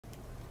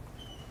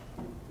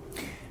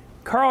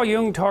Carl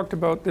Jung talked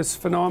about this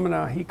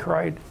phenomenon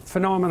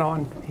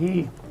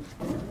he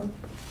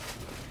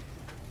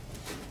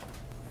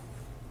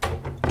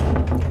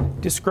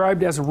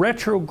described as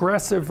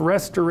retrogressive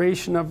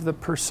restoration of the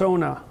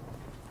persona.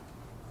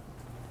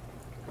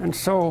 And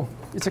so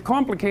it's a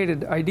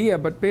complicated idea,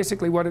 but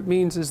basically what it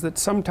means is that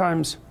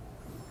sometimes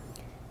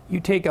you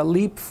take a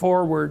leap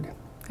forward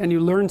and you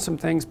learn some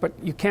things, but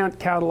you can't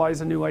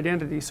catalyze a new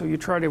identity, so you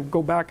try to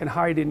go back and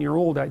hide in your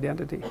old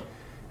identity.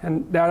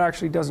 And that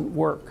actually doesn't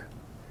work,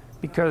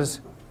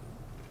 because,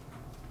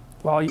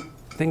 well,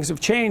 things have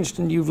changed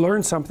and you've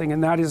learned something,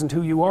 and that isn't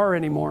who you are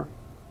anymore.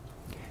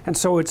 And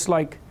so it's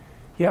like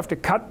you have to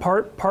cut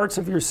parts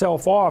of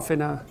yourself off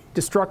in a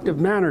destructive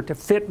manner to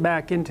fit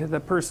back into the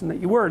person that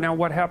you were. Now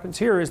what happens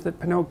here is that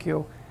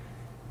Pinocchio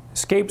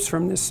escapes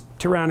from this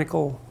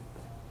tyrannical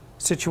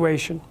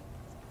situation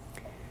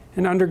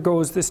and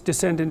undergoes this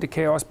descent into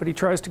chaos, but he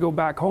tries to go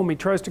back home. He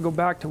tries to go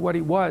back to what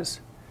he was,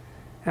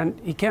 and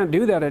he can't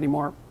do that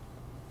anymore.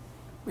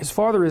 His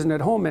father isn't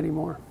at home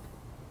anymore.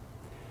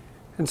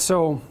 And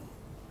so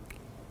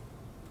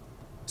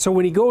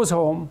when he goes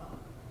home,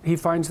 he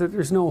finds that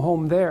there's no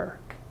home there.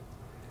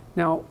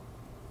 Now,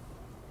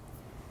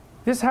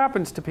 this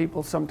happens to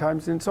people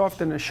sometimes, and it's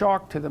often a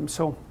shock to them.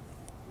 So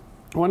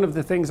one of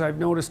the things I've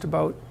noticed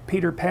about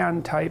Peter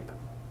Pan type,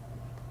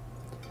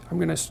 I'm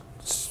going to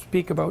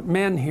speak about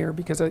men here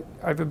because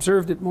I've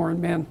observed it more in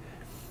men,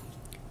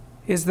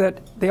 is that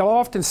they'll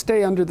often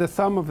stay under the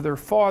thumb of their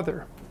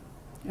father.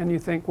 And you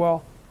think,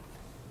 well,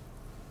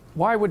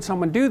 why would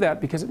someone do that?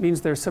 Because it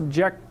means they're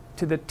subject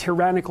to the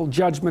tyrannical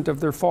judgment of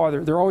their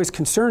father. They're always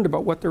concerned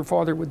about what their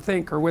father would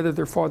think, or whether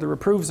their father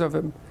approves of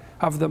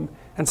them,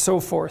 and so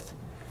forth.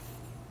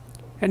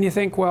 And you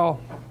think, well,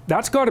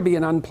 that's got to be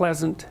an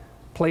unpleasant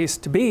place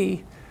to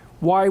be.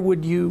 Why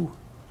would you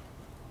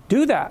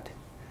do that?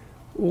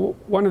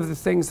 One of the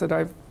things that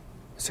I've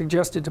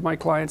suggested to my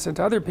clients and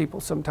to other people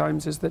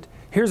sometimes is that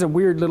here's a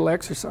weird little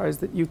exercise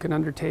that you can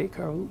undertake,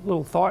 a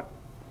little thought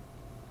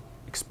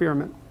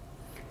experiment.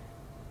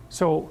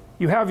 So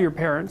you have your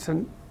parents,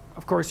 and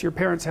of course your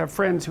parents have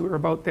friends who are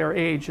about their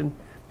age, and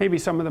maybe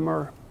some of them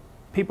are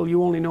people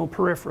you only know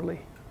peripherally.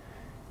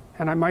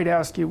 And I might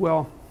ask you,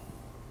 well,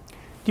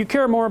 do you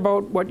care more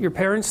about what your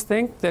parents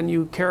think than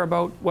you care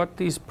about what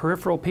these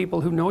peripheral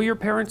people who know your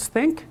parents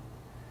think?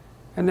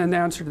 And then the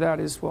answer to that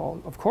is, well,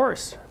 of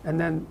course. And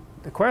then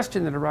the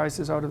question that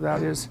arises out of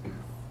that is,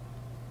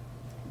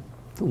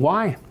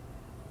 why? I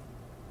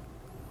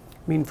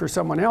mean, for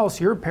someone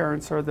else, your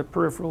parents are the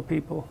peripheral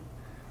people,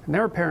 and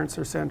their parents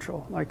are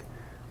central. Like,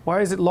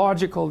 why is it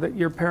logical that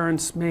your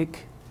parents'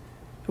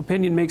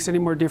 opinion makes any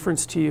more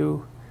difference to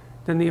you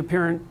than the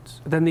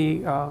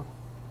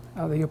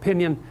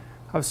opinion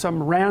of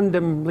some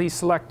randomly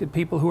selected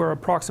people who are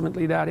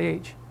approximately that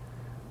age?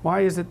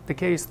 Why is it the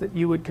case that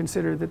you would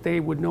consider that they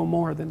would know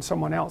more than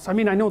someone else? I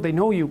mean, I know they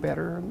know you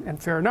better,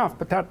 and fair enough,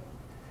 but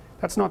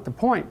that's not the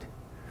point.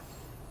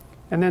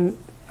 And then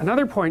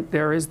another point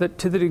there is that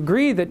to the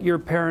degree that your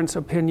parents'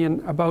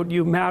 opinion about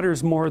you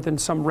matters more than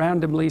some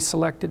randomly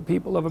selected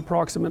people of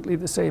approximately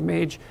the same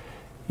age,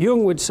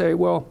 Jung would say,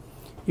 well,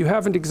 you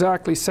haven't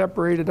exactly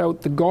separated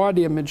out the God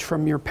image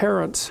from your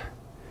parents,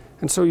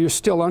 and so you're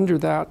still under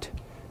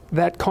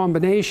that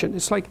combination.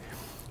 It's like,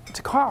 it's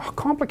a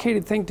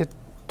complicated thing to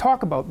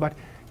talk about, but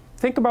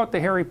think about the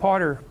Harry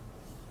Potter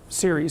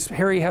series.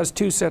 Harry has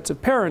two sets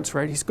of parents,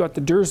 right? He's got the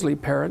Dursley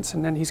parents,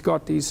 and then he's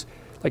got these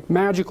like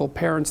magical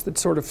parents that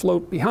sort of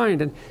float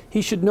behind, and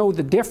he should know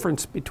the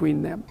difference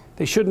between them.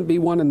 They shouldn't be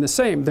one and the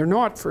same. They're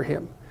not for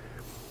him.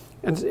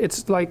 And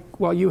it's like,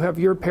 well, you have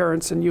your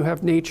parents and you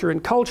have nature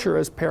and culture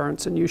as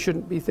parents, and you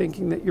shouldn't be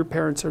thinking that your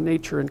parents are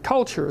nature and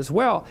culture as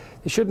well.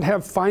 They shouldn't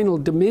have final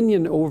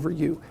dominion over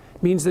you.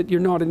 It means that you're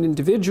not an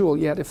individual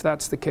yet, if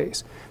that's the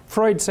case.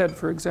 Freud said,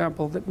 for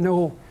example, that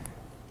no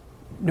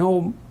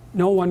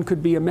one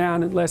could be a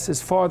man unless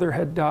his father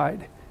had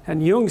died.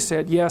 And Jung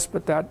said, yes,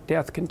 but that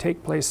death can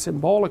take place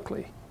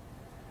symbolically.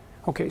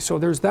 Okay, so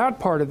there's that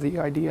part of the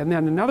idea. And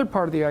then another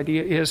part of the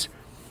idea is,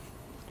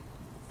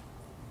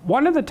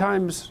 one of the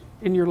times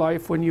in your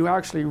life when you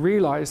actually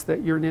realize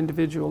that you're an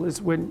individual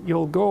is when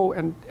you'll go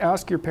and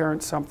ask your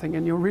parents something,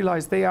 and you'll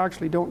realize they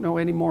actually don't know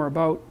any more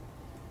about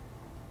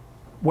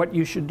what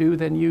you should do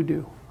than you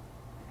do.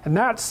 And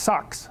that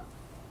sucks.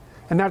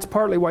 And that's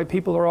partly why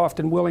people are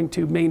often willing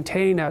to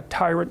maintain a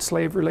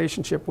tyrant-slave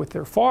relationship with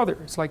their father.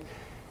 It's like,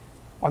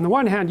 on the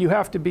one hand, you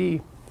have to be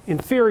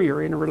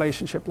inferior in a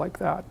relationship like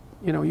that.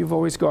 You know, you've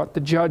always got the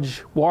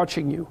judge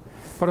watching you.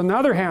 But on the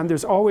other hand,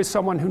 there's always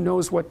someone who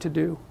knows what to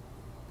do.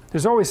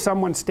 There's always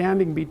someone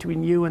standing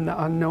between you and the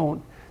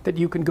unknown that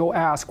you can go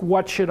ask,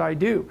 what should I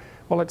do?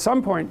 Well, at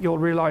some point you'll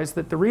realize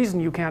that the reason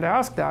you can't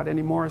ask that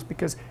anymore is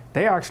because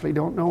they actually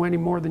don't know any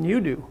more than you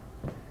do.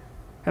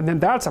 And then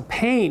that's a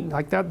pain.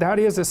 Like that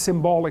is a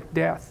symbolic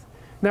death.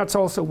 And that's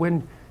also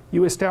when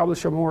you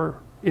establish a more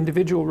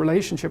individual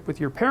relationship with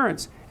your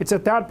parents. It's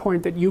at that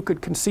point that you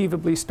could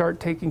conceivably start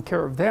taking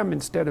care of them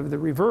instead of the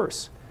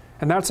reverse.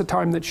 And that's a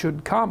time that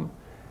should come.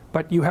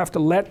 But you have to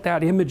let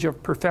that image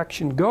of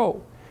perfection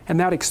go. And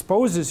that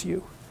exposes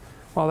you.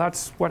 Well,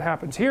 that's what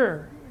happens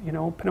here. You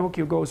know,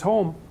 Pinocchio goes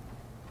home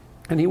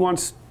and he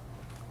wants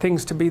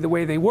things to be the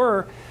way they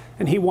were,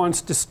 and he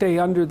wants to stay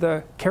under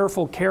the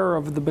careful care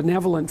of the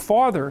benevolent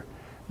father,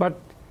 but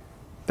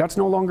that's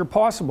no longer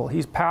possible.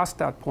 He's past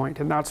that point,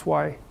 and that's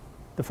why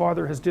the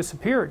father has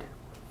disappeared.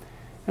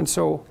 And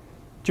so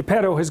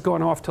Geppetto has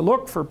gone off to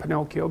look for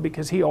Pinocchio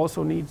because he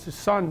also needs his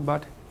son,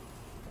 but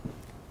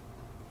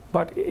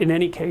in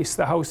any case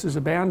the house is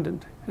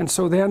abandoned. And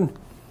so then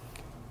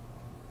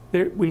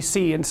we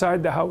see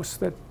inside the house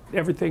that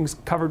everything's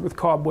covered with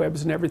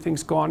cobwebs and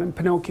everything's gone, and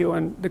Pinocchio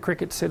and the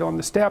cricket sit on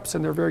the steps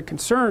and they're very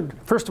concerned.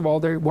 First of all,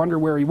 they wonder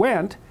where he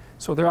went,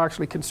 so they're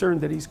actually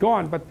concerned that he's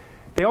gone, but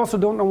they also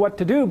don't know what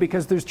to do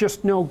because there's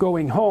just no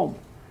going home.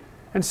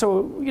 And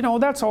so, you know,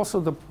 that's also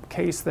the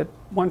case that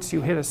once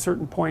you hit a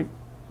certain point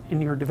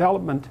in your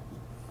development,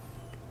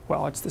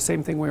 well, it's the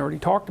same thing we already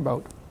talked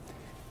about.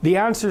 The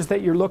answers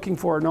that you're looking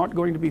for are not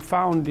going to be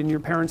found in your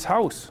parents'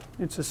 house.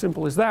 It's as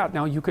simple as that.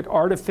 Now, you could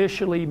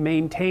artificially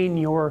maintain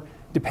your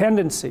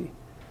dependency,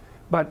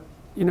 but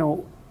you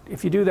know,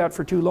 if you do that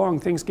for too long,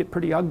 things get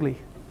pretty ugly.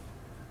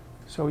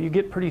 So you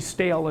get pretty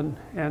stale,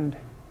 and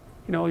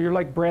you know, you're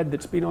like bread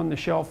that's been on the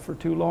shelf for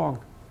too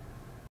long.